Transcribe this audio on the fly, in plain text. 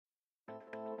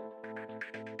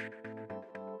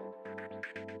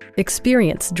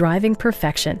Experience driving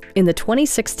perfection in the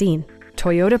 2016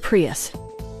 Toyota Prius.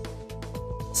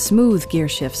 Smooth gear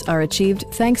shifts are achieved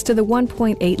thanks to the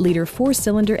 1.8-liter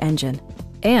four-cylinder engine.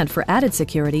 And for added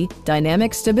security,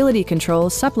 dynamic stability control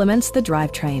supplements the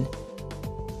drivetrain.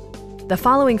 The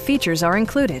following features are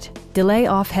included: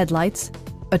 delay-off headlights,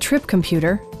 a trip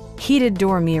computer, heated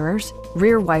door mirrors,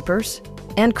 rear wipers,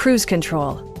 and cruise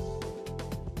control.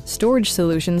 Storage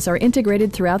solutions are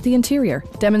integrated throughout the interior,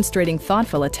 demonstrating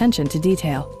thoughtful attention to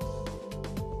detail.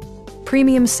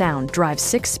 Premium sound drives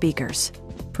 6 speakers,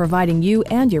 providing you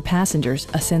and your passengers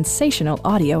a sensational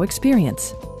audio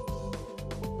experience.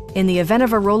 In the event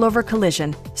of a rollover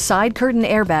collision, side curtain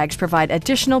airbags provide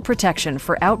additional protection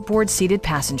for outboard seated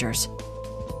passengers.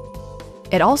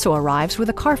 It also arrives with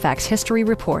a Carfax history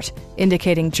report,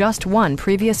 indicating just one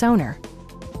previous owner.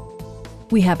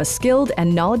 We have a skilled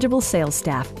and knowledgeable sales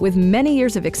staff with many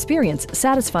years of experience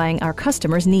satisfying our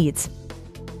customers' needs.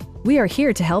 We are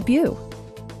here to help you.